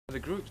The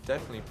group's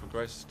definitely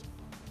progressed,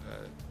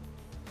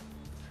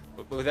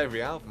 but with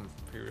every album,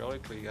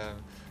 periodically.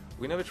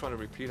 We're never trying to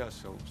repeat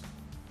ourselves.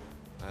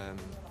 The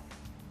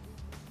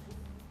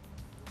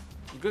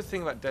good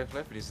thing about Def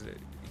Leppard is that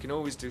you can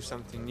always do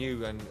something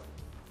new, and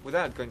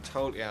without going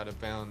totally out of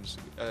bounds,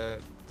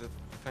 the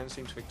fans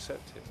seem to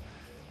accept it.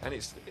 And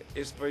it's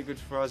very good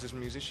for us as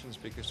musicians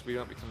because we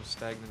don't become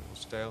stagnant or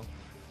stale,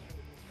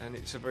 and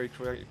it's a very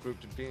creative group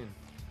to be in.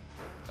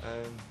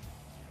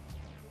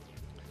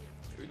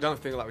 We don't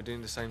feel like we're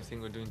doing the same thing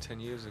we were doing 10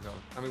 years ago.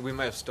 I mean, we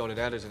may have started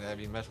out as a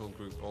heavy metal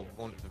group, or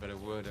want of a better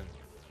word, a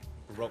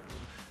rock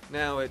group.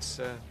 Now it's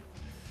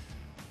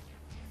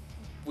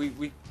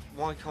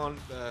why can't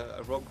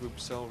a rock group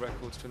sell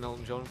records to an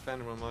Elton John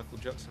fan or a Michael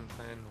Jackson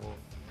fan or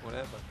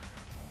whatever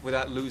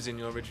without losing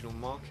your original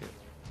market?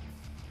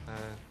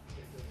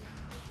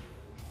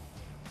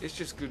 It's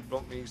just good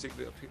rock music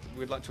that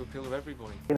we'd like to appeal to everybody.